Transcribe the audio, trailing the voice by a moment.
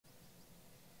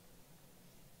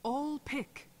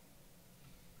pick.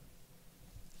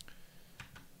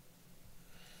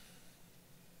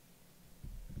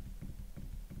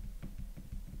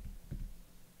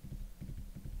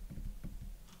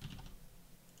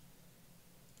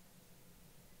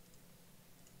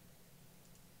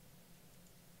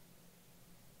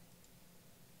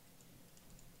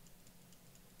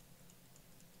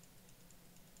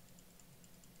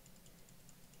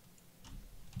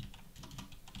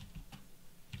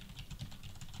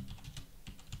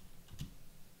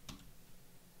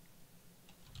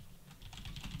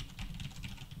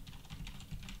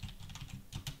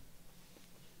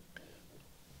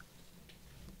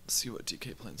 See what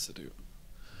DK plans to do.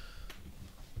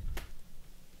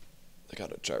 They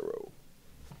got a gyro.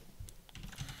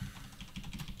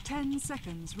 10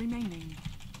 seconds remaining.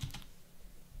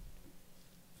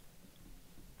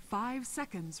 5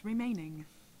 seconds remaining.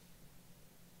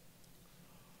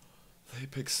 They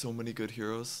pick so many good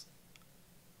heroes.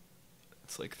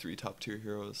 It's like 3 top tier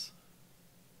heroes.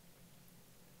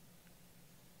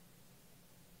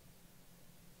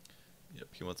 Yep,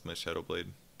 he wants my Shadow Blade.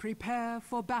 Prepare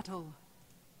for battle.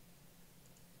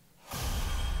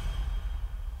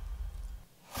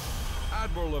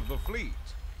 Admiral of the fleet.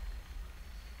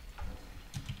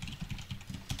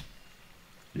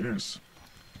 Yes.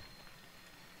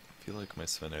 I feel like my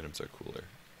Sven items are cooler.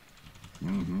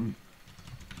 Mm-hmm.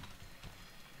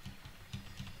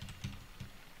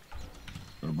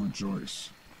 A good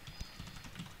choice.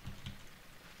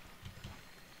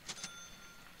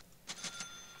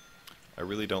 I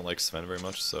really don't like Sven very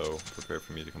much, so prepare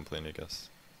for me to complain, I guess.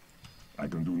 I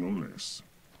can do no less.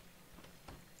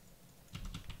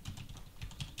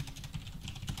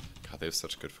 God, they have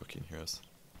such good fucking heroes.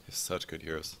 They have such good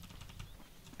heroes.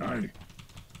 Aye.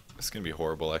 It's gonna be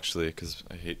horrible, actually, because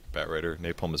I hate Batrider.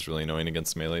 Napalm is really annoying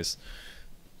against melees.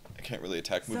 I can't really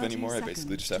attack move 30 anymore. I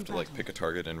basically just have to like battle. pick a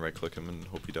target and right click him and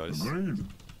hope he dies. Agreed.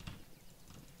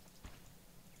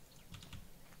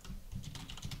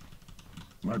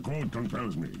 My code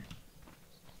compels me.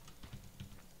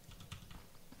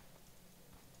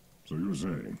 So you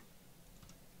say?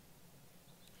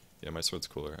 Yeah, my sword's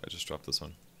cooler. I just dropped this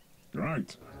one.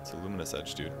 Right. It's a Luminous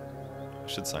Edge, dude. I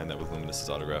should sign that with Luminous's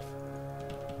autograph.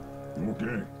 Okay.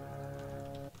 How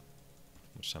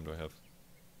much time do I have?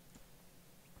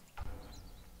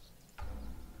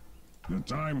 The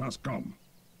time has come.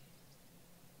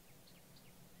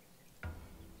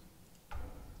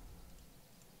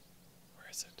 Where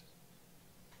is it?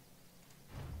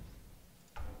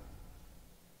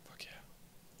 Fuck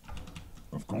yeah.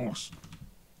 Of course.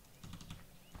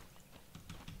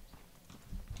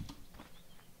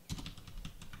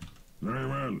 Very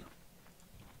well.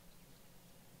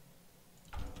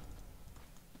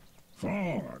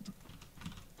 Forward.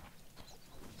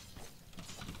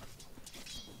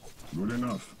 Good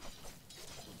enough.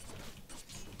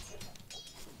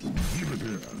 Keep it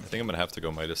here. I think I'm gonna have to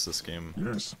go Midas this game.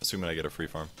 Yes. Assuming I get a free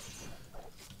farm.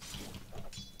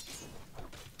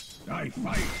 I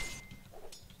fight.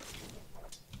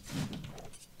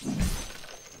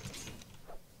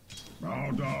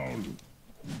 Bow down.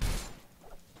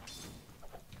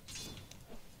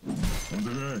 On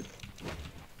the way.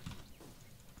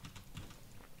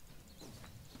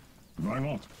 Why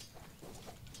not?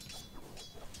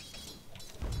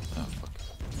 Oh fuck.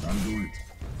 I'll do it.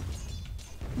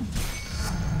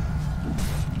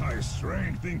 My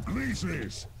strength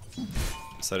increases.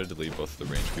 Decided to leave both of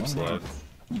the range creeps alive.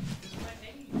 Good.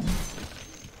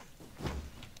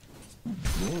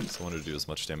 So I wanted to do as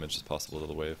much damage as possible to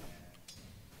the wave.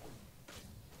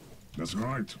 That's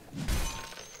right.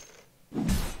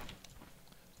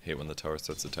 Hate when the tower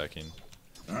starts attacking.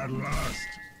 At last.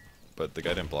 But the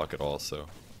guy didn't block at all, so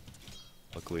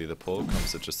luckily the pull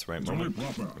comes at just the right It's only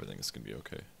moment. proper. Everything is gonna be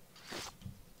okay.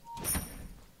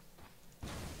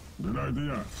 Good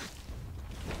idea.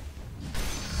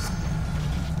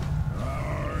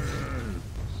 Ah, yes.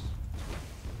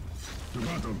 To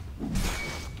battle.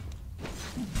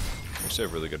 Actually, I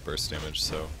have really good burst damage,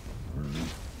 so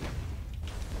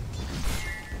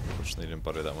unfortunately didn't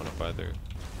butter that one up either.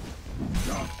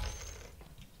 Yeah.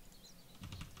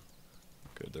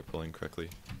 Good, they're pulling correctly.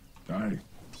 Aye.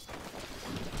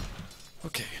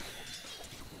 Okay.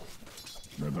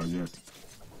 Better yet.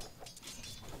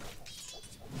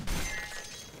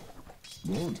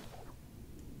 Good.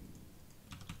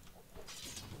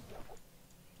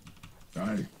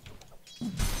 Aye.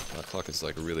 That clock is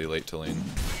like really late to lane.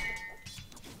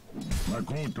 My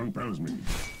code compels me.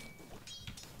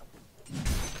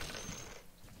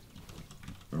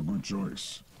 A good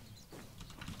choice.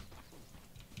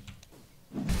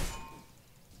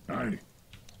 Aye.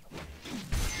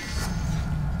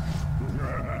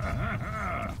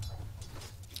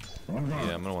 On guard.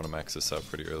 Yeah, I'm gonna want to max this out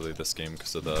pretty early this game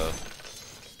because of the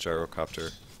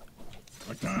gyrocopter.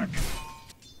 Attack.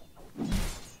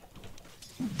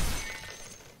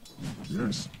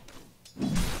 Yes.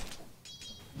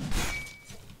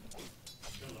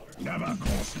 Never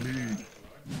cross me.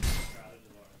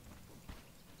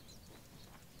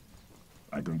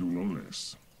 I can do no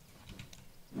less.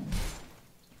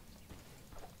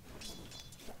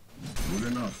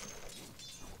 Good enough.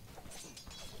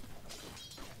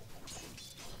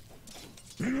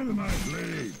 Feel my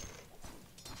blade.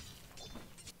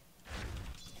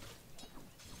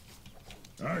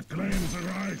 I claim the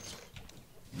right.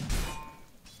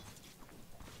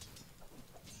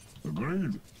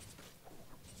 Agreed.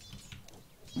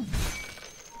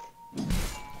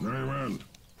 Very well.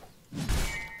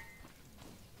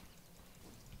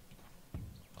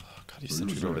 God, he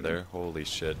sentryed over there. Holy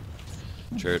shit.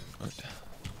 Jared,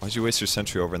 why'd you waste your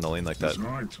sentry over in the lane like that? That's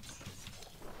right.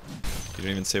 You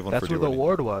didn't even save one That's for where the Duo.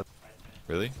 ward was.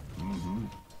 Really?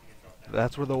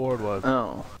 That's where the ward was.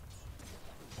 Oh.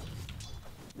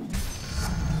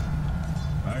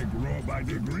 I grow by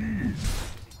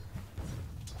degrees.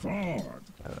 Forward.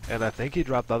 And I think he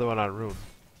dropped the other one on Rune.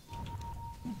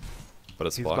 But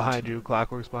it's He's blocked. behind you.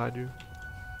 Clockwork's behind you.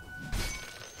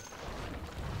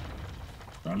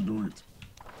 I'll do it.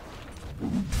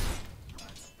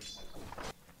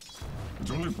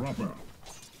 It's only proper.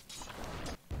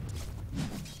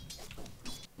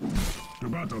 To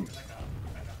battle.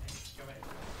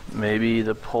 Maybe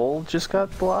the pole just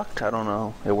got blocked? I don't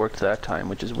know. It worked that time,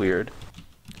 which is weird.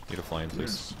 Need a flying,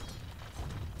 please.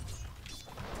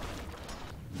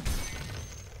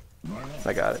 Yes.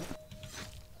 I got it.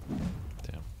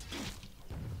 Damn.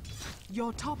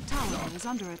 Your top tower is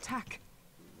under attack.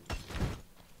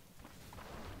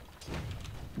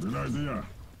 Good idea.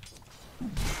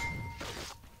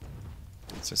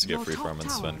 It's nice to get Your free top farm and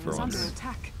tower Sven for is under once.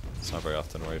 attack. It's not very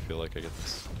often where I feel like I get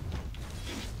this.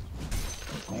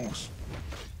 Of course.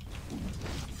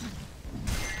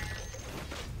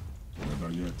 Never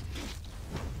yet.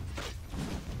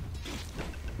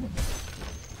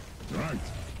 Right.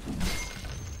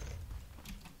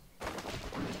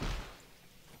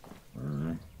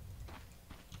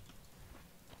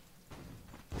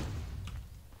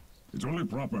 It's only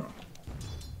proper.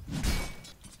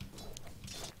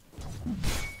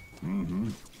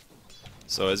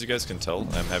 So as you guys can tell,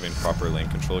 I'm having proper lane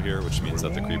control here, which means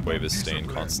that the creep wave is staying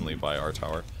constantly by our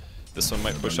tower. This one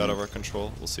might push out of our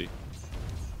control, we'll see.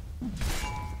 Okay,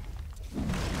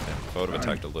 if I would have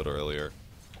attacked a little earlier,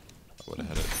 I would have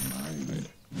had it.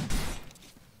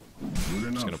 Good I'm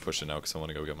enough. just gonna push it now because I want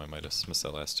to go get my Midas. Missed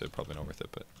that last hit, probably not worth it,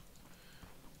 but...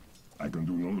 I can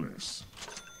do no less.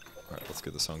 Alright, let's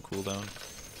get this on cooldown.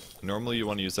 Normally you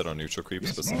want to use that on neutral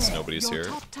creeps, but since nobody's Your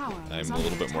here, top tower I'm is a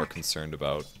little under bit more attack. concerned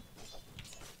about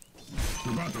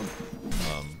To battle.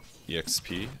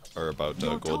 EXP, or about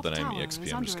Your gold than top I am tower EXP.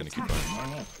 is I'm just under gonna keep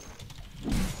attack.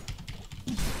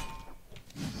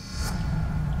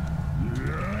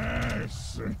 going.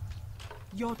 Yes.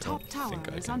 Your top tower think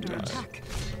I is can under die. attack.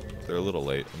 They're a little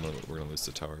late. We're gonna lose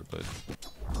the tower, but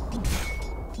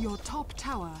Your top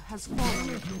tower has fallen.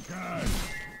 If you can.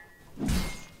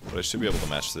 I should be able to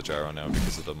match the gyro now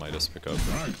because of the Midas pickup.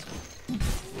 Right.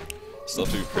 Still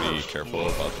have to be pretty careful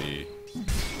about the...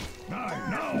 Die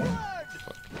now.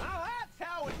 Now that's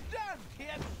how it's done,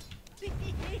 kid.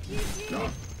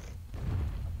 Yeah.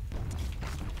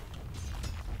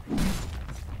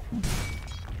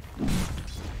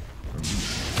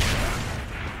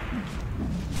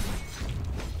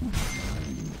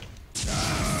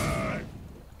 Die.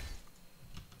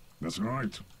 That's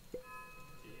right.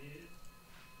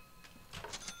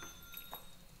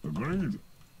 Agreed.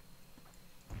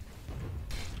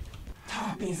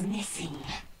 Top is missing.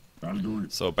 I'll do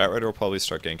it. So Batrider will probably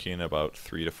start ganking in about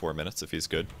 3 to 4 minutes if he's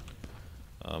good.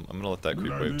 I'm gonna let that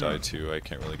creep wave die too. I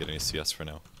can't really get any CS for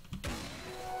now.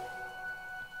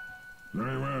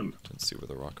 Very well. Didn't see where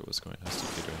the rocket was going. How's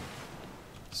TK doing?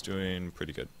 It's doing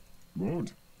pretty good.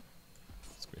 Good.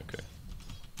 It's gonna be okay.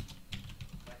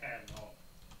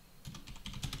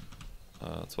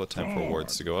 It's about time for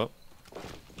wards to go up. I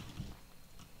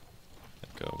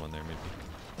think one there maybe.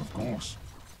 Of course.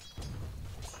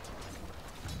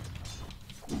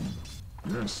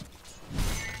 Yes.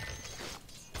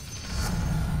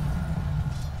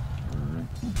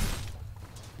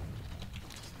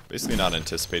 Basically not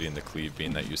anticipating the cleave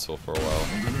being that useful for a while.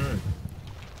 On the way.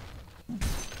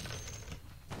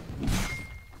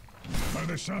 By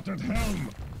the shattered helm.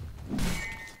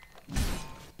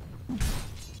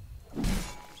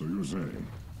 So you say.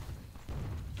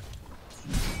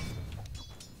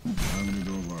 Hand it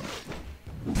over.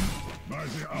 By by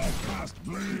the outcast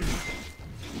blade.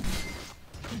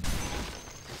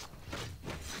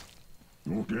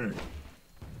 Okay.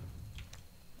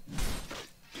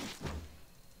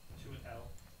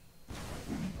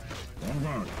 On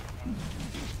guard.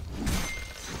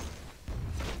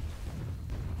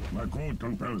 My code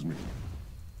compels me.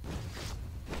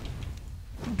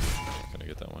 Gonna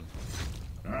get that one.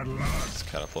 At last. This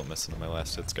catapult missing my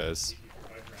last hits, guys.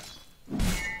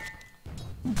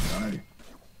 Aye.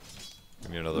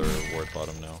 We need another ward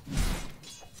bottom now.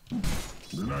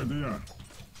 Good idea.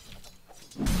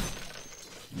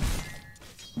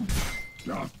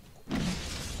 Yeah.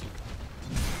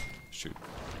 Shoot.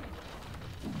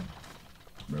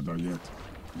 Better yet.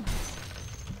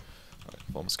 Alright,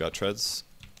 we've almost got treads.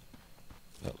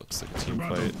 That looks like a team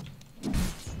Battle. fight. I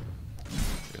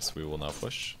guess we will now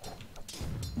push.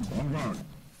 On guard.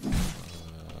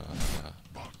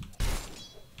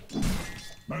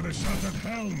 By the shattered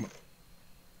helm.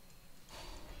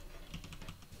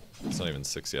 It's not even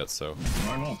 6 yet, so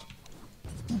Why not?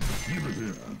 Keep it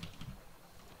here.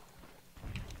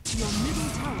 Your middle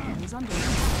tower is under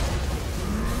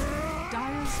attack.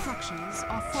 Dire structures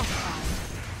are fortified.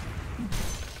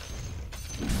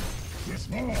 Yes,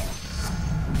 more.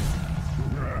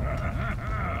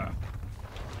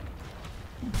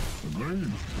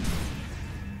 Agreed.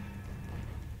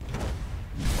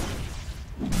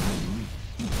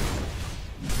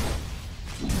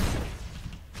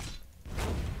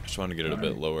 just want to get it a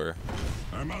bit lower.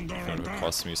 I'm under Kind of attack.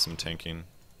 cost me some tanking.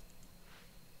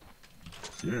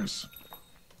 Yes.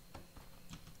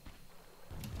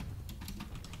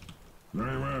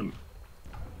 Very well.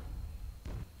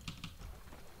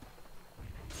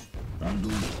 I'll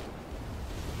do.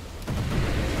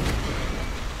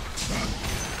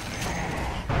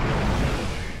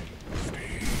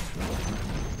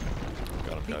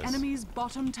 Got him, The guys. enemy's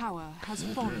bottom tower has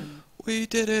fallen. We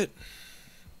did it!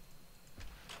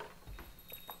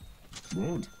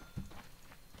 Good.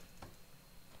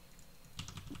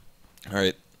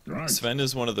 Alright. Right. Sven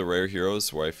is one of the rare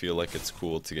heroes where I feel like it's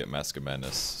cool to get Mask of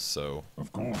Madness, so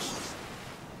Of course.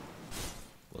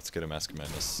 let's get a Mask of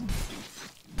Madness.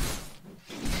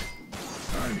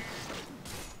 Aye.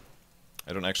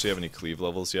 I don't actually have any cleave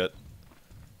levels yet.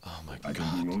 Oh my I god.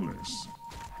 can do no less.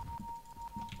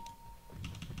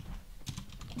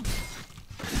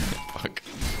 Fuck.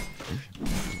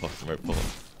 Lost my pull.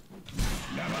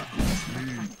 Never cross me.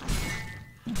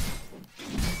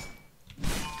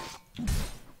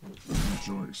 Good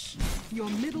choice. Your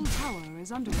middle tower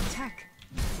is under attack.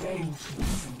 Thank you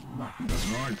so much. That's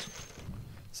right.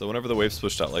 So whenever the wave's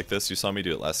pushed out like this, you saw me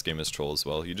do it last game as troll as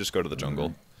well. You just go to the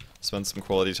jungle, spend some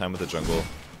quality time with the jungle,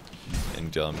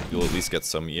 and you'll at least get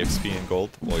some EXP and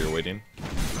gold while you're waiting.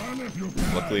 Run if you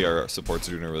can. Luckily our supports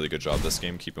are doing a really good job this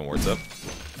game keeping wards up,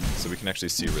 so we can actually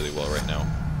see really well right now.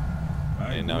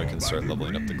 And now we can start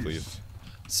leveling up the cleave.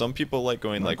 Some people like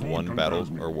going like one battle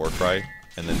or war cry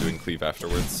and then doing cleave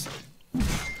afterwards.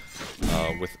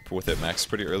 With it maxed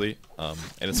pretty early, and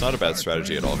it's not a bad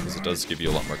strategy at all because it does give you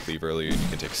a lot more cleave early and you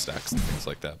can take stacks and things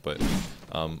like that. But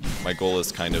my goal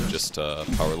is kind of just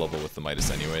power level with the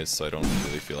Midas anyways, so I don't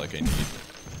really feel like I need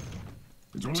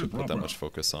It's only to put that proper. much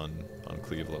focus on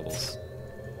cleave levels.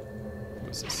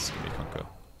 Who's this? Give me Kunka.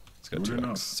 He's got Good 2x,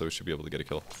 enough. so we should be able to get a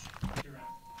kill.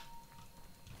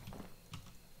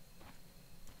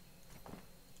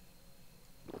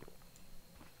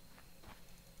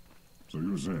 So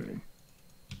you say.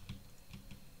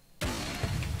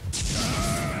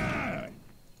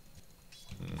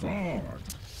 Forward.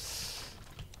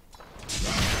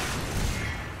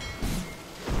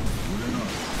 Good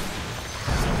enough.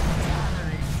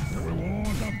 The reward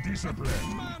of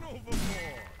discipline. Man overboard!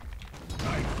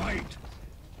 I fight.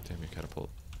 Damn, you catapult.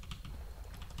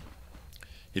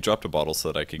 He dropped a bottle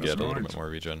so that I could That's get a little right. bit more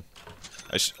regen.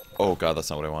 Oh god, that's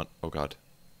not what I want. Oh god.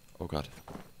 Oh god.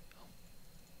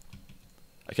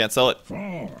 I can't sell it.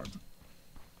 Forward.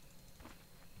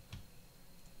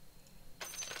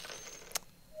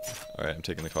 Alright, I'm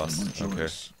taking the cost. Good I don't care.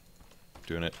 choice.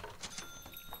 Doing it.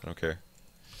 I don't care.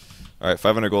 Alright,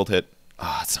 500 gold hit.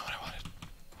 Ah, that's not what I wanted.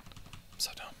 I'm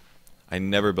so dumb. I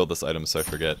never build this item, so I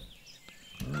forget.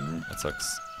 That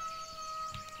sucks.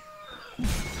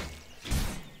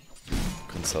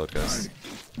 Couldn't sell it, guys.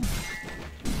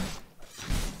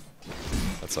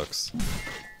 That sucks.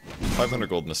 500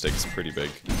 gold mistake is pretty big.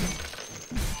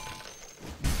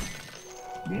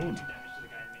 Good.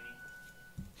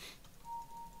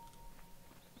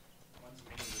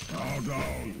 Bow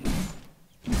down.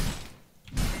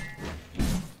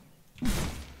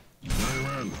 Very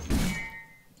well.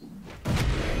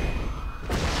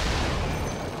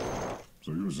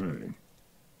 So you say.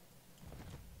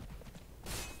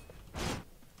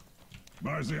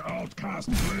 By the outcast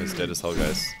He's dead as hell,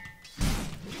 guys.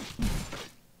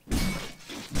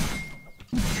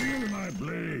 Feel my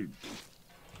blade.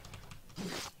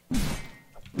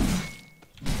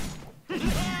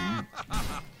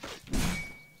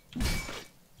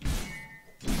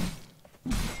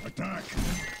 Attack.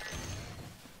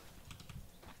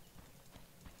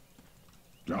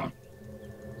 Yeah.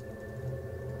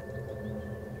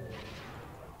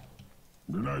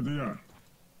 Good idea.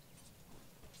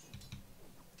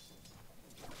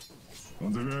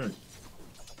 On the way.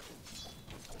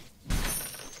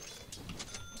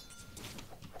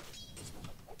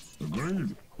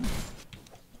 Agreed.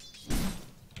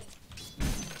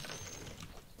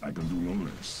 I can do no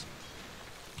less.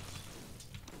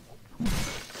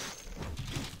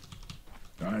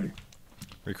 Die.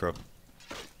 Recrow.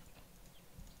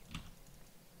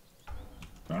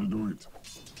 I'll do it.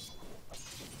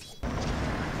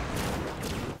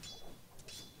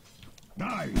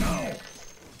 Die now.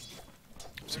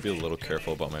 Should be a little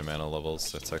careful about my mana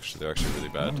levels. They're actually really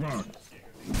bad. Move on.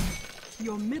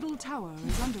 Your middle tower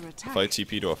is under attack. If I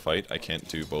TP to a fight, I can't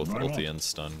do both ulti and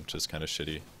stun, which is kind of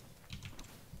shitty.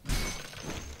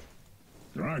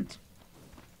 Right.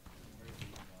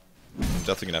 I'm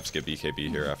definitely gonna have to get BKB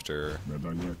here after. Not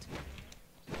done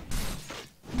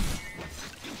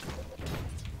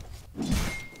yet.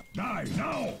 Die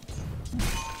now.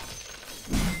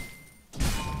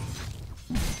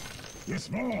 Yes,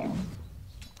 more.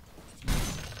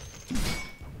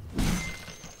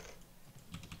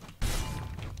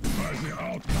 By the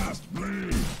outcast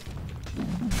blade.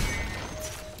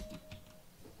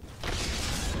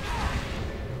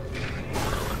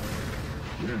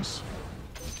 Yes.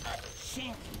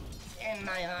 In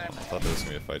my arm. I thought there was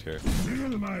gonna be a fight here.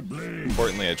 Feel my blade.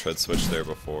 Importantly, I tread switch there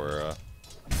before.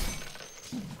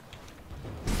 Do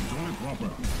it proper.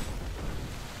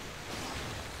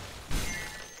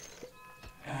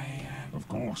 Of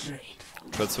course.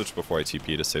 Tread switch before I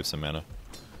TP to save some mana.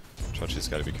 Chachi's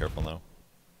gotta be careful now.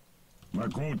 My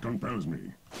code compels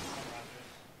me.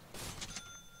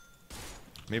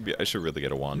 Maybe I should really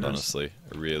get a wand, Yes. honestly.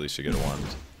 I really should get a wand.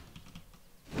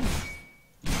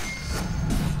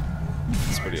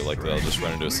 It's pretty likely I'll just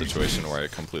run into a situation where I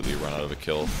completely run out of a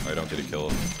kill, or I don't get a kill,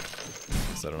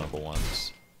 because I don't have a wand.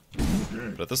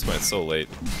 Okay. But at this point, it's so late.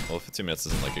 Well, 15 minutes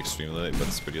isn't like extremely late, but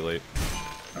it's pretty late.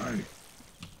 Aye.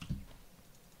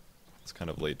 It's kind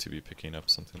of late to be picking up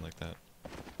something like that.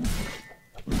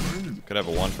 Agreed. Could have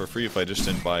a wand for free if I just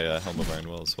didn't buy a Helm of Iron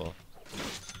Will as well.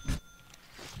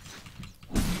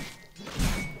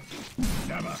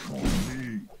 Never call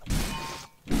me.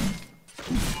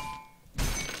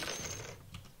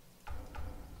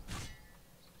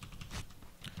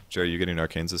 Jerry, you getting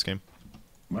arcanes this game?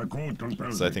 My code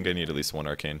compels So I me. think I need at least one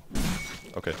arcane.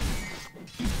 Okay.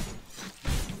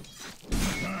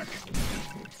 Attack.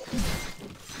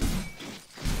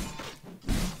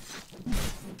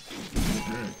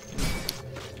 Okay.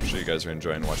 I'm sure you guys are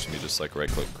enjoying watching me just like right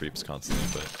click creeps constantly,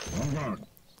 but On guard.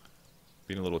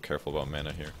 being a little careful about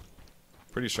mana here.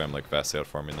 Pretty sure I'm like vastly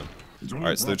outfarming them. It's only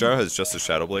Alright, so the proper. Gyro has just a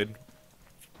Shadow Blade.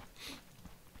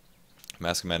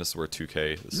 Mask of Madness is worth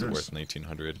 2k, this is Yes. worth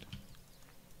 1900.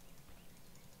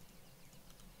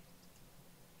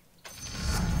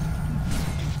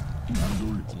 I'll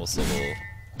do it. Almost level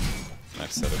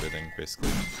maxed out everything, basically.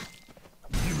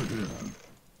 Give it here.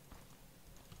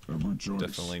 A good choice.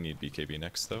 Definitely need BKB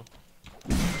next, though.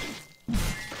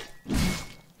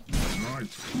 That's right.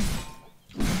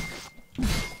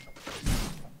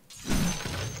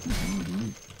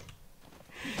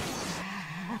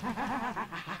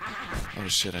 Oh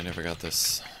shit, I never got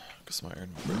this. Because my Iron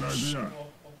Good idea.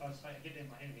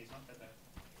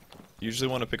 Usually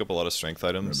want to pick up a lot of strength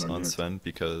items on Sven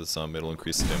because it'll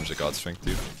increase the damage that God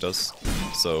Strength does.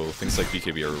 So things like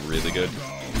BKB are really good.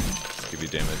 Give you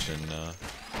damage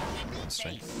and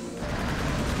strength.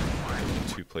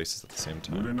 In 2 places at the same Good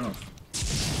time. enough.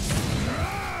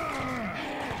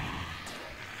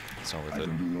 It's not I worth it.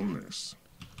 can do no less.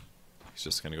 He's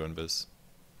just gonna go invis.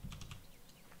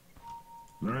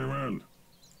 Very well.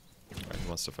 Alright, he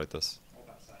wants to fight this.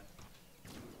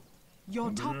 Your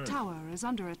top Underway. tower is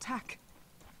under attack.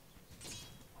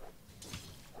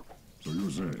 So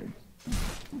you say.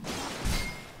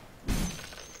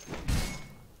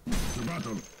 To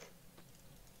battle.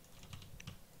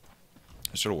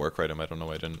 I should have work right him, I don't know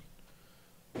why I didn't.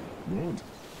 Good.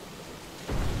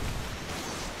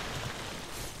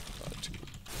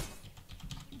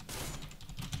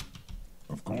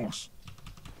 Of course.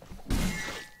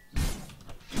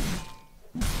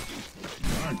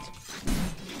 Right.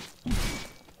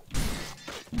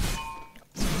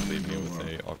 Leave me with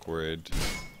a awkward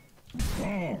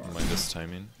Forward. Minus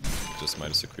timing. Just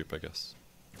minus a creep, I guess.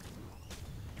 I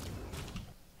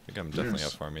think I'm definitely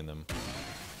Yes. out farming them.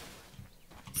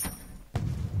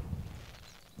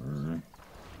 Alright.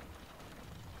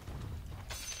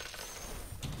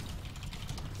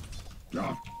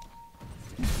 Yeah.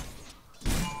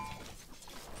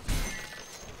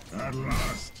 At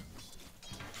last.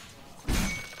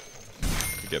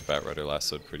 Could get Bat Rider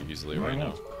lassoed pretty easily right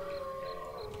now.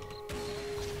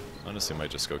 Honestly,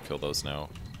 might just go kill those now.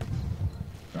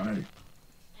 Aye.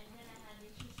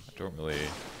 I don't really...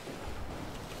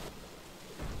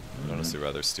 I'd honestly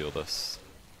rather steal this.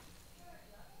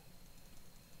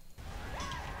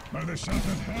 By the shot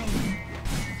of hell.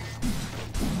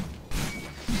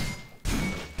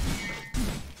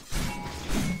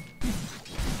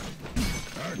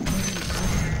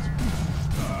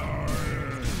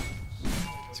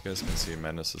 As you guys can see,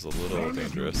 Madness is a little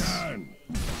dangerous. I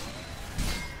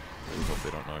hope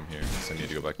they don't know I'm here, so I need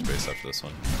to go back to base after this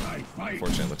one.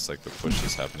 Unfortunately, it looks like the push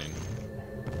is happening.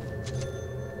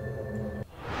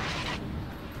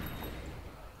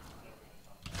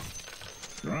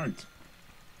 Right.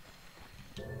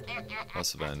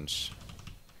 Lost Avenge.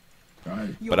 Aye.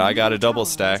 Your But I got a middle double tower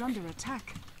is stack. under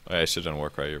attack. Oh, yeah, I should have done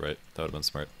Warcry, you're right. That would have been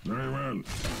smart. Very well.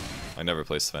 I never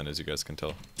play Sven, as you guys can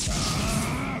tell.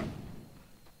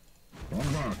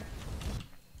 Forward.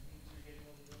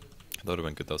 That would have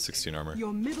been good though, 16 armor.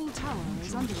 Your middle tower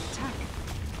is under attack.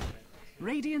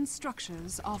 Radiant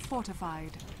structures are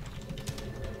fortified.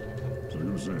 So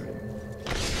you say.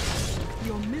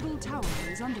 Your middle tower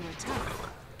is under attack.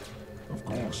 Of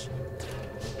course.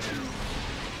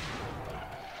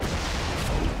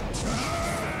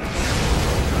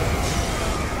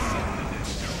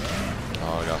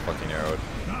 Oh, I got fucking arrowed.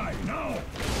 Die now.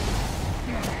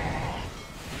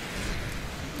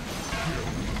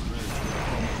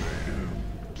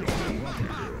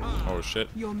 Oh shit.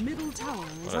 Your middle tower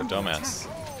is What a under dumbass.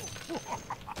 attack.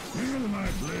 Feel my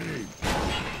blade.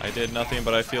 I did nothing,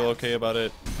 but I feel okay about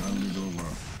it. Hand it over.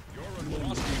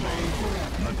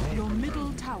 Your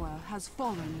middle tower has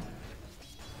fallen.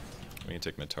 We can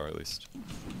take mid tower at least.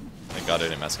 Thank god I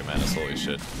didn't mask a Manus, holy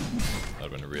shit.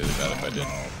 That would have been really bad if I did.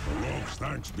 Lord's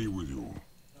thanks be with you.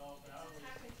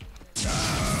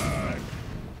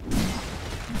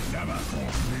 Never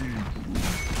cross me.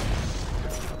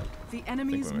 The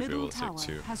enemy's we might be middle able to take tower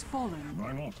two. has fallen.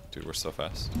 Why not? Dude, we're so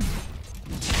fast.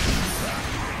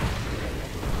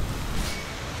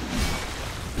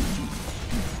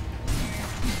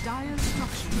 Dire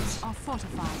structures are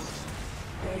fortified.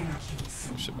 Thank you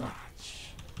so Shit, man. much.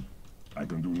 I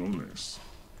can do no less.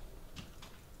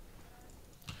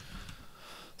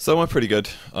 So that went pretty good.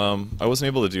 I wasn't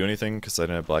able to do anything because I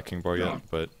didn't have Black King Bar Yeah. yet,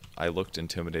 but I looked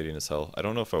intimidating as hell. I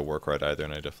don't know if I work right either,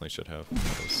 and I definitely should have.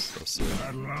 That was silly.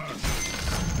 At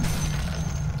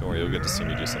last. Don't worry, you'll get to see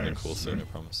me do something cool soon, I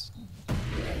promise.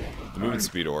 The movement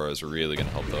speed aura is really going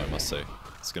to help, though, I must say.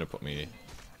 It's going to put me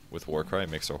with Warcry.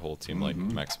 It makes our whole team like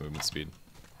max movement speed,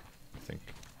 I think.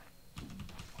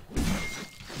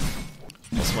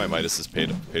 Also, my Midas is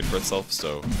paid for itself,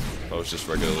 so if I was just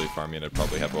regularly farming, I'd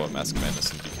probably have about Mask of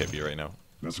Madness and BKB right now.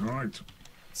 That's right.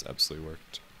 It's absolutely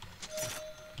worked.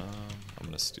 I'm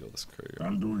gonna steal this courier.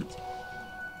 I'll do it.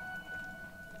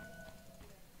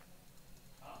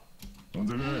 On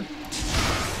the way.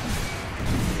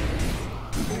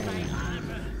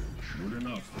 Good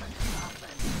enough.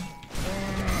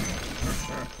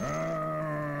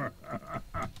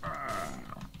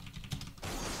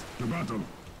 To battle.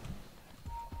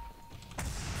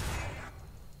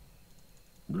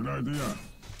 Good idea.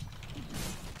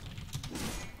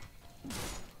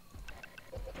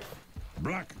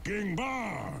 Black King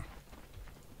Bar.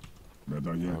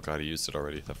 Better yet. Oh god, he used it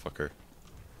already, that fucker.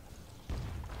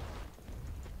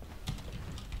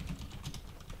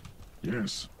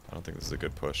 Yes. I don't think this is a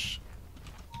good push.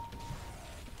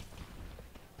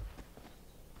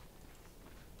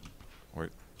 Wait.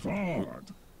 Forward.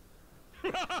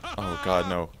 Oh god,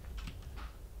 no.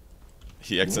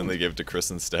 He accidentally gave it to Chris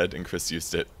instead, and Chris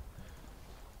used it.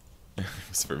 It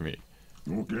was for me.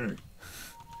 Okay.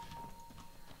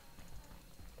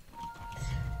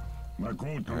 My code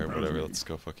Alright, compels whatever, me. let's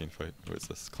go fucking fight. What is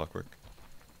this? Clockwork?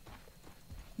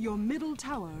 Your middle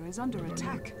tower is under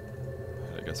attack.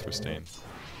 I guess we're staying.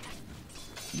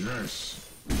 Yes.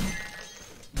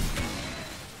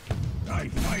 I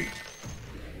fight.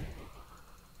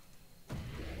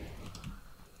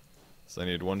 So I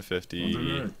need 150, On the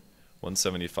way.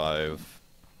 175.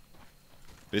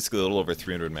 Basically a little over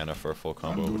 300 mana for a full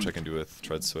combo, which I can do with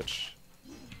Tread Switch.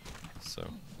 So.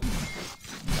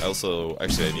 I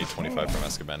need 25 for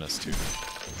Mask of Madness too.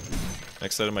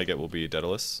 Next item I get will be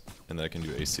Daedalus. and then I can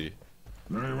do AC.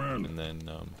 Very well. And then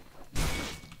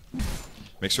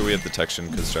make sure we have detection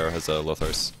because Gyro has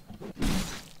Lothars.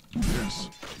 Yes.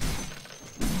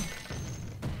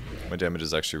 My damage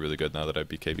is actually really good now that I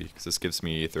BKB because this gives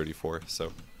me 34.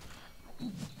 So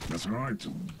That's right.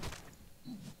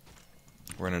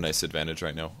 we're in a nice advantage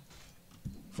right now.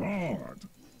 Forward.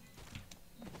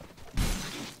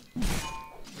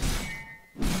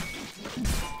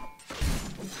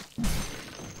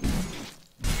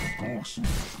 Of course.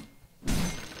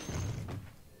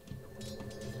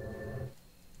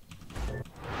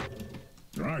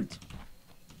 Right.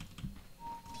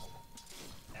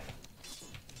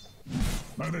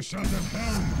 By the shot of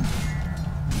helm.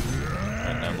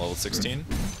 Alright, now I'm level 16.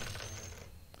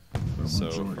 So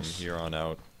choice. from here on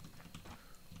out,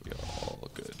 we are all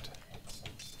good.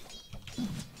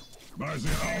 By the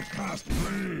outcast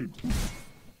blade.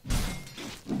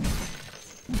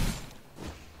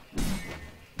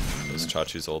 It was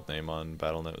Chachi's old name on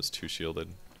BattleNet, was 2 shielded.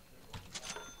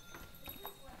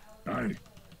 Aye.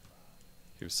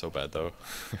 He was so bad though.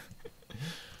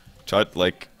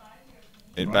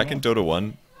 Back in Dota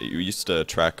 1, you used to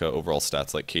track overall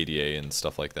stats like KDA and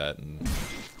stuff like that, and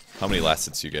how many last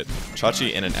hits you get.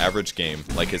 Chachi in an average game,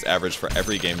 like his average for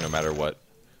every game no matter what,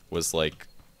 was like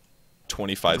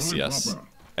 25 CS.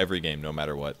 Every game no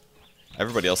matter what.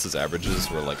 Everybody else's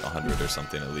averages were like 100 or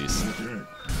something at least.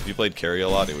 If you played carry a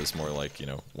lot, it was more like,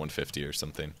 150 or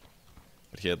something.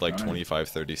 But he had like 25,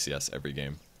 30 CS every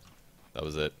game. That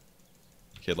was it.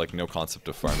 He had like no concept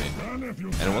of farming.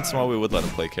 And once in a while we would let him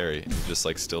play carry, and he just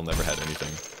like still never had anything.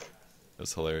 It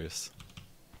was hilarious.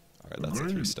 Alright, that's a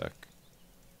 3 stack.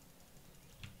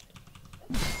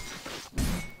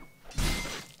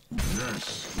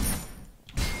 Yes.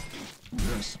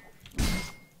 Yes.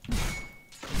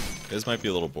 This might be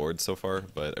a little bored so far,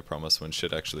 but I promise when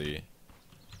shit actually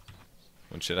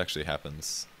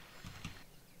happens,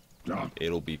 Yeah.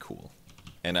 it'll be cool.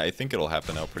 And I think it'll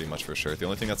happen now pretty much for sure. The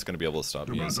only thing that's going to be able to stop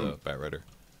me is Bat Rider,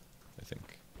 I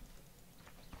think.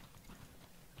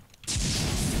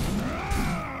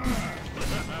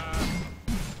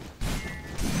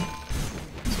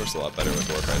 This works a lot better with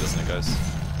Warcry, doesn't it, guys?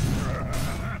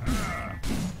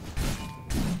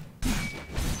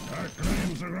 That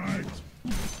claims a right.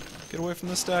 Get away from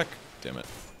the stack! Damn it.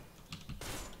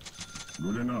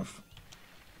 Good enough.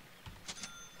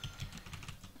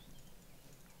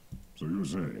 So you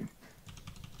say.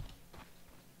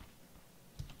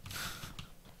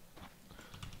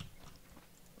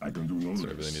 I can do no So I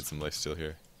less. really need some lifesteal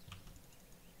here.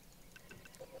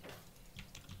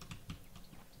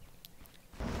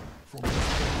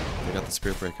 They got the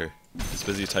Spirit Breaker. He's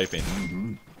busy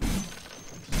typing.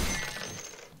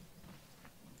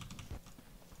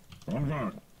 On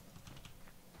guard.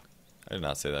 I did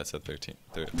not say that, I said 13.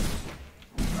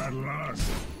 At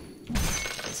last.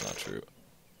 That's not true.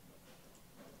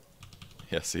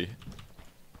 Yeah, see?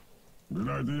 Good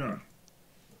idea.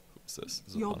 Who's this?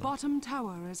 Is it Your Bono? bottom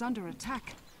tower is under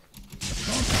attack.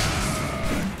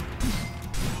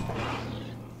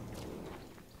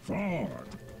 Forward.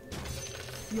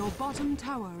 Your bottom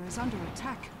tower is under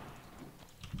attack.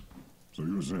 So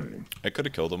you say. I could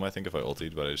have killed him, I think, if I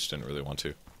ultied, but I just didn't really want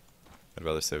to. I'd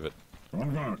rather save it.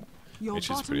 On guard. Your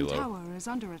HE is pretty bottom low. tower is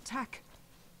under attack.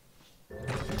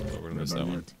 But we're gonna miss Let that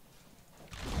me one. wait.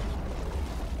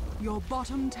 Your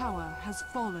bottom tower has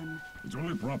fallen. It's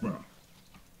only proper.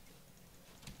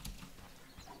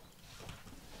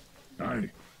 Aye.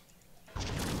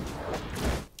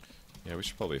 Yeah, we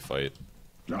should probably fight.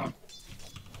 Yeah.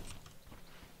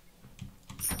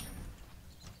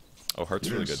 Oh, Heart's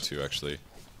really Yes. good too, actually.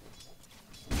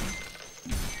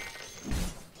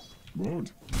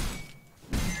 Good.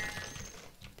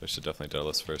 But I should definitely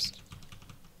Daedalus first.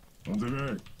 On the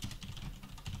way.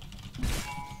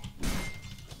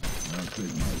 I'll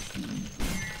take my food.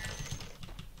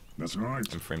 That's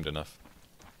right. I'm framed enough.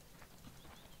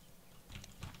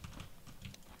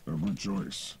 A good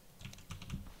choice.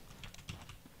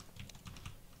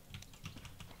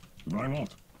 Why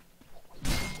not?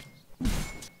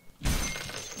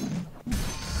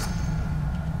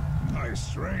 My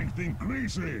strength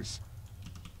increases.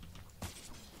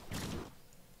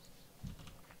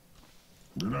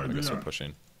 Good I guess idea. we're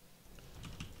pushing.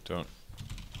 Don't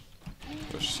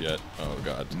push yet. Oh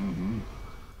god.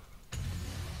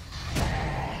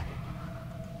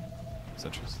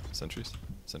 Sentries. Sentries.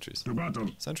 Sentries. To battle.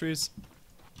 Sentries!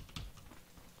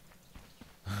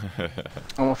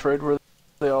 I'm afraid where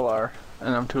they all are,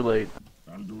 and I'm too late.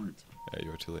 I'll do it. Yeah,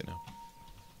 you are too late now.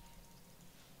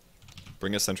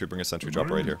 Bring a sentry, drop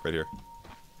right here, right here.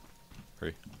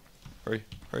 Hurry. Hurry,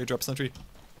 hurry, drop sentry.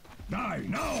 Die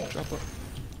now! Drop it.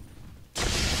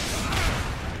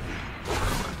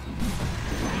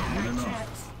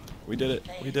 We did it.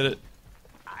 We did it.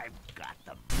 I've got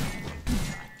them.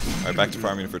 Alright, back to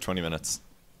farming for 20 minutes.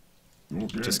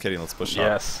 Okay. Just kidding, let's push top.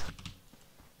 Yes.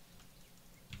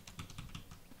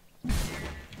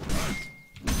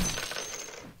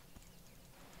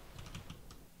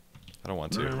 I don't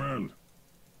want Very to. well.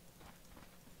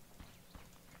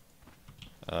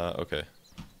 Okay.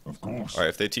 Of course. Alright,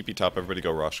 if they TP top, everybody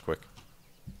go rush quick.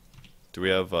 Do we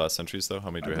have sentries though?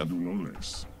 How many do we I have? can do no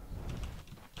less.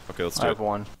 Okay, let's I do have it.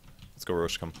 one. Let's go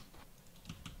Rosh, come.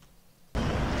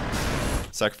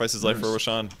 Sacrifice his life for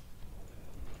Roshan.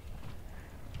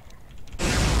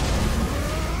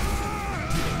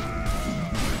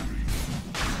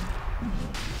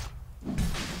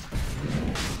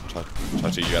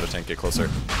 Chachi, you gotta tank, get closer.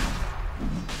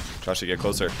 Chachi, get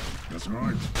closer. That's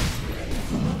right.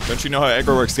 Don't you know how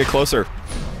aggro works? Get closer.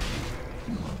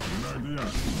 Good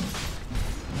idea.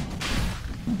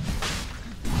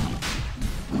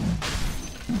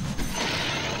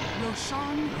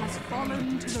 Roshan has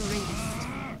fallen to the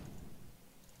Radiant.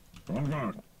 On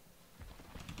guard.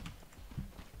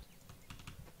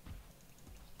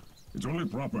 It's only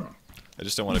proper. I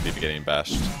just don't want to be getting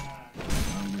bashed.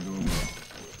 Hand it over.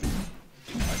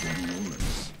 I can do no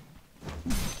less.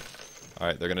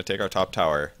 Alright, they're gonna take our top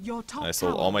tower. Your top And I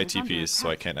sold tower all my is under TPs, so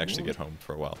I attack. can't actually get home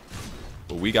for a while.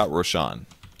 But we got Roshan.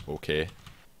 Okay.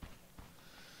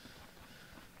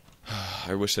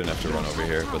 I wish I didn't have to run over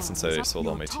here, but since I sold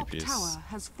all my TPs,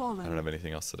 I don't have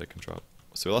anything else that I can drop.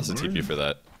 So we lost a TP for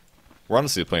that. We're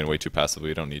honestly playing way too passively.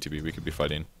 We don't need to be. We could be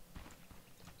fighting.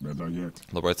 Better yet.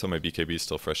 The bright side, my BKB is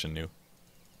still fresh and new.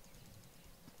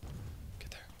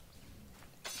 Get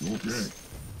there. Okay.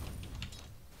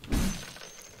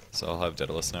 So I'll have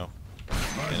Daedalus now.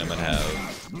 And I'm gonna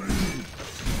have...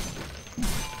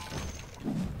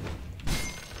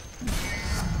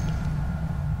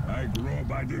 I grow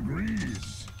by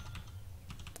degrees.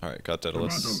 Alright, got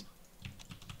Daedalus.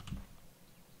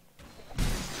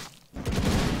 We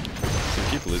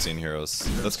keep losing heroes.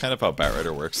 That's kind of how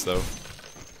Batrider works, though.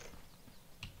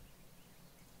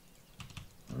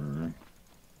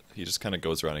 He just kind of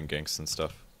goes around and ganks and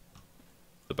stuff.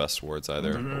 The best wards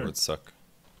either. The wards suck.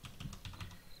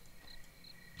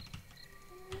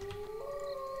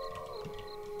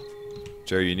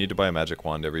 Jerry, you need to buy a magic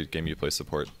wand every game you play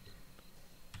support.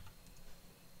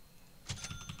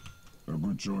 A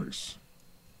good choice.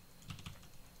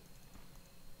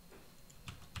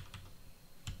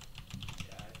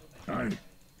 Aye.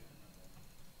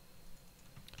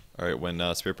 Alright,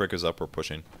 when Spirit Breaker's up, we're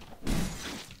pushing.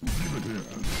 Keep it here.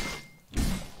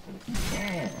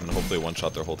 And hopefully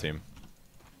one-shot their whole team.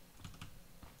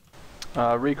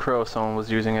 Recrow, someone was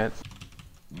using it.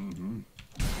 Mm-hmm.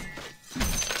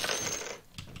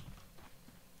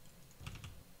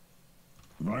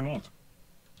 Why not?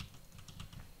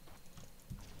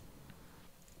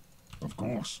 Of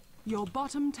course. Your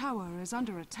bottom tower is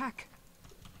under attack.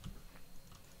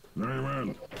 Very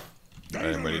well.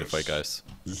 Alright, I'm ready to fight, guys.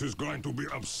 This is going to be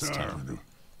absurd.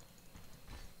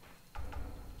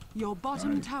 Your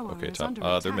bottom tower Okay, is top. under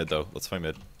attack. They're mid, though. Let's fight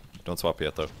mid. Don't swap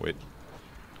yet, though. Wait.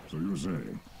 So you say.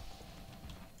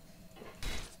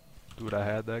 Dude, I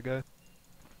had that guy.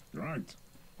 Right.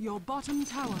 Your bottom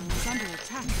tower is under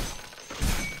attack.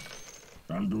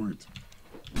 I'll do it.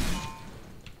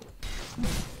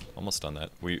 Almost done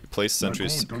that. We place My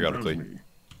sentries code compels periodically. me.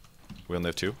 We only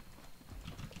have two?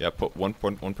 Yeah, put one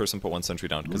person put one sentry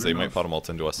down, because they might bottom ult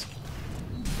into us.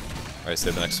 Alright,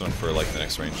 save the next one for, like, the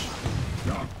next range.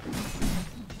 Yeah.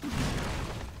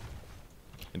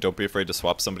 And don't be afraid to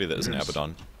swap somebody that isn't Yes.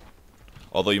 Abaddon.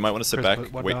 Although you might want to sit Chris, back,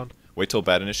 put one wait, down. wait till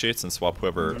Bat initiates and swap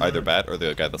whoever, either Bat or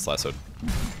the guy that's lassoed.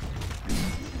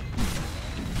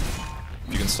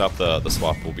 If you can stop the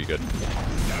swap, we'll be good. The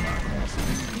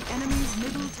enemy's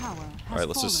middle tower has Alright,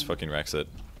 let's just fallen. fucking Rax it.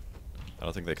 I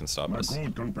don't think they can stop My us.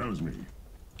 code compels me.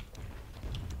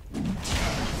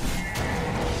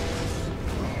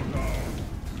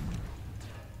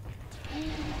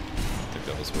 I think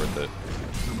that was worth it.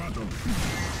 The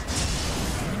battle.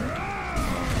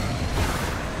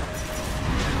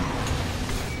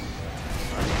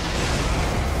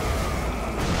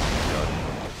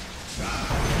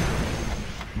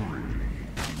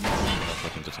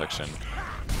 Fucking detection.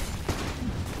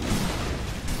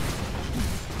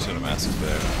 Should have masked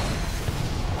there.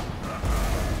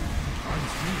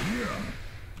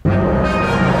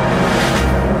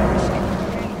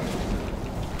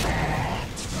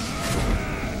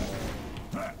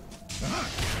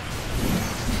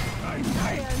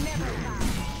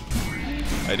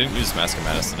 I didn't use Mask of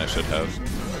Madness and I should have.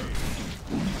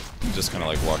 Just kind of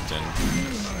like walked in.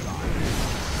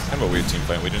 Kind of a weird team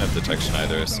fight. We didn't have detection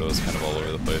either, so it was kind of all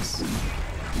over the place.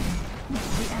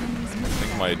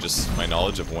 think my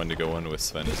knowledge of when to go in with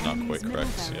Sven is not quite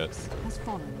correct yet. Has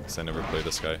fallen. Because I never played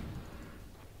this guy.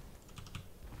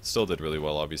 Still did really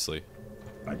well, obviously.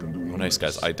 I can do no Oh, nice,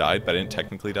 less. guys. I died, but I didn't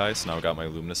technically die, so now I got my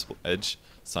Luminous Edge,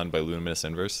 signed by Luminous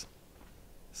Inverse.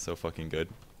 So fucking good.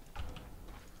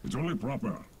 It's only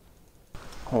proper.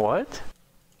 What?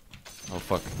 Oh,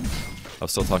 fuck. I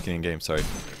was still talking in game, sorry.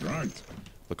 Right.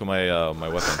 Look at my my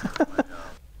weapon.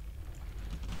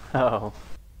 Oh,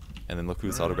 And then look who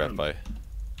it's autographed by.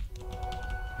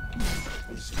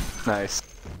 nice.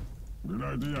 Good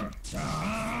idea.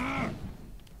 Ah,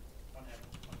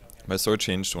 My sword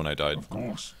changed when I died. of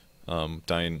course.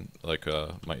 Dying, like,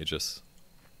 my Aegis.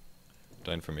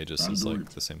 Dying from Aegis is, like,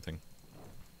 the same thing.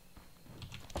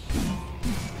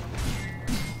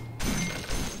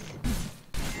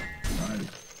 Aye.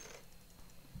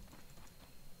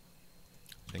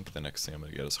 I think the next thing I'm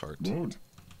gonna get is heart. Good.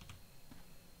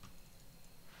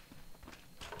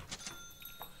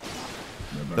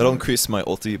 That'll increase my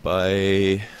ulti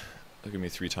by... That'll give me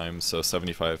 3 times, so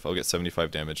 75. I'll get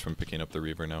 75 damage from picking up the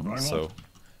Reaver now. Why not? So,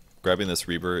 grabbing this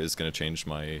Reaver is gonna change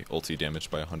my ulti damage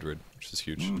by 100, which is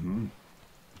huge. Mm-hmm.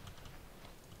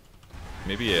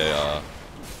 Maybe a,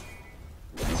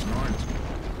 That's right.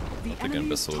 The I think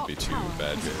enemy's Abyssal would be top too tower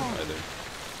bad has here fallen. either.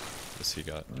 Because he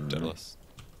got Deadless.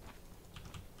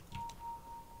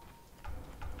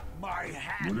 My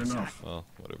hands Good enough. Well,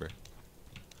 whatever.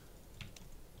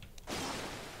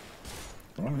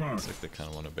 Onward. Looks like they kind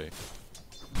of want to bait.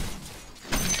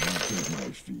 I'll take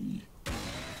my fee.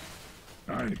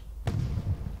 Aye.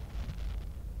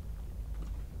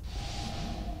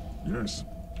 Yes.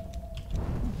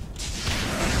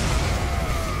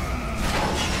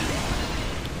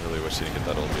 I really wish he didn't get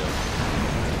that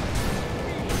ulti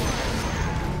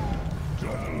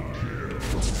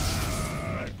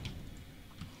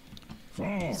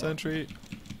Fall. up. Sentry!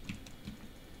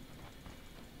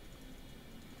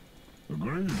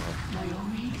 Agreed.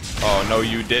 Oh no,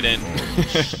 you didn't! Rogue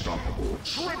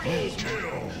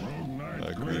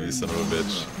Knight. Greedy son of a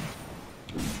bitch.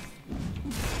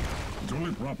 It's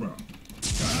only proper.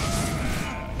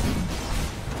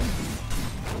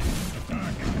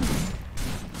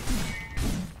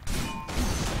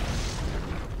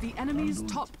 The enemy's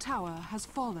top tower has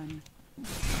fallen.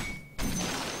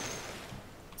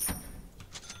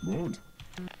 Good.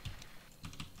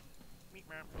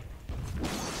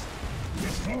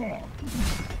 Yes, fall.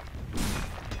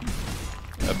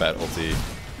 That bat ulti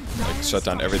like shut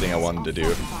down everything I wanted to do.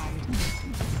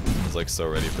 I was like so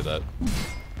ready for that.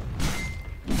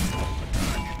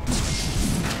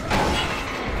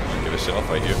 I don't give a shit, I'll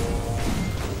fight you.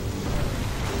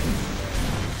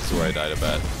 This is where I died a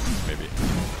bat, maybe.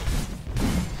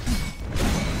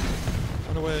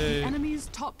 Run away! Enemy's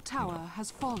top tower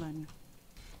has fallen.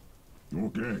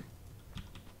 Okay.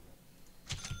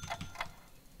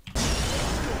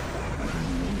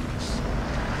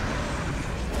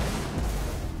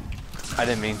 I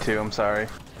didn't mean to, I'm sorry.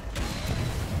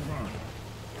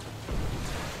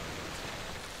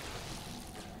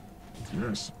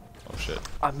 Yes. Oh shit.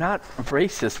 I'm not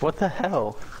racist, what the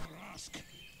hell?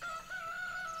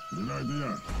 Good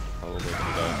idea. Probably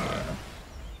gonna die.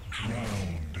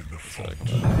 Drowned in the fog.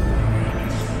 Yeah.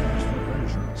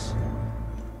 Patience.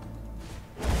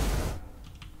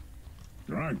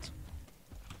 Right.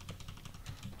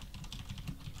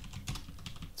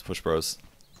 Let's push bros.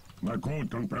 My code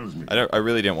compels me. I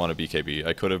really didn't want to BKB.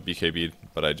 I could have BKB'd,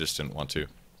 but I just didn't want to.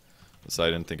 So I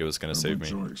didn't think it was gonna A save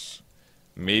good me. choice.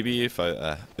 Maybe if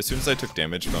I, as soon as I took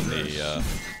damage from the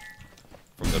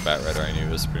Bat Rider, I knew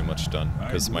it was pretty much done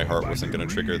because my heart wasn't gonna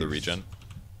trigger the regen.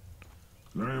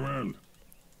 Very well.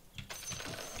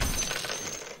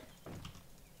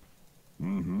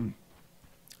 Mm-hmm.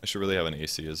 I should really have an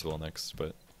AC as well next,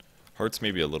 but heart's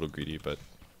maybe a little greedy, but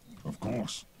Of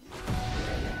course.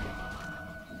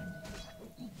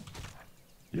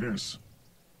 Yes.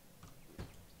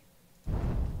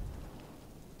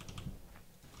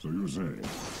 So you say.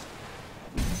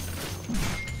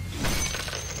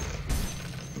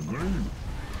 Agreed.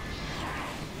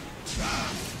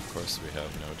 of course we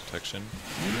have no detection.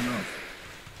 Good enough.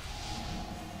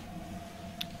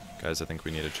 Guys, I think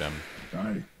we need a gem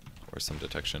Aye. or some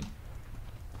detection.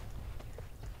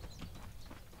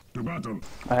 To battle.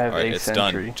 I have Alright, a it's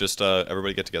sentry. done. Just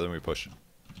everybody get together and we push.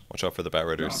 Watch out for the Bat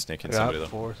Riders Yeah. snaking I somebody got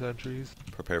though. 4 sentries.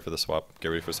 Prepare for the swap. Get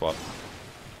ready for swap.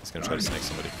 He's gonna try to snake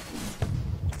somebody.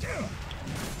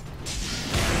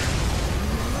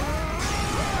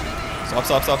 Swap,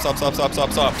 swap, swap, swap, swap, swap,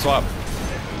 swap, swap, swap.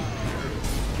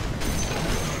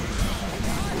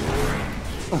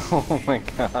 Oh my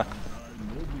god.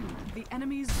 The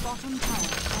enemy's bottom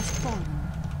tower has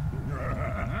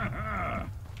fallen.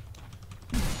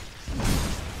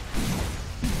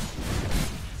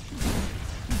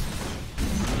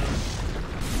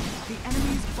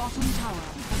 bottom tower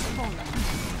has fallen.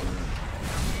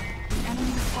 The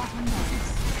enemy's bottom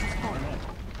barracks has fallen.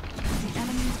 The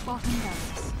enemy's bottom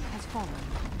barracks has fallen.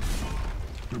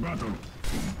 To battle.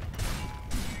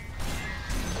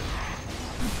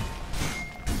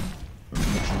 No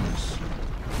choice.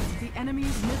 The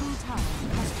enemy's middle tower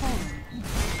has fallen.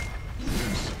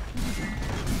 Yes.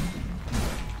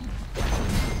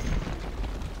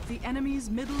 The enemy's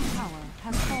middle tower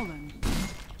has fallen.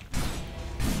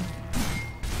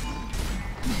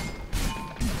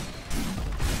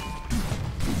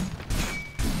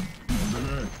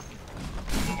 Delay.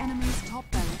 The enemy's top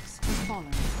barracks has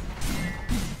fallen.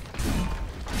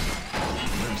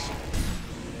 Yes.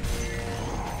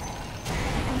 The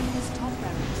enemy's top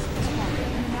barracks has fallen.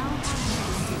 You now have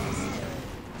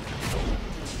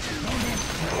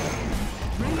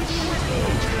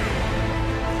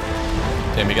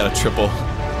Damn, he got a triple.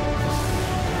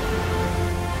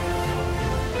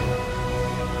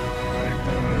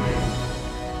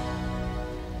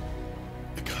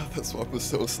 God, this one was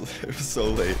so it was so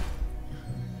late.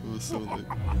 It was so late.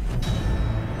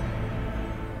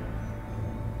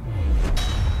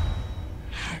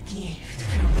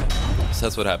 So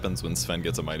that's what happens when Sven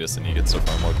gets a Midas and he gets to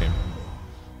farm while game.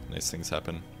 Nice things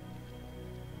happen.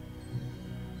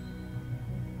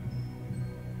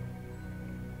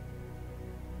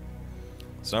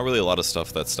 There's not really a lot of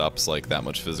stuff that stops like that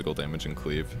much physical damage in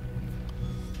cleave.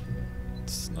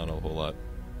 It's not a whole lot.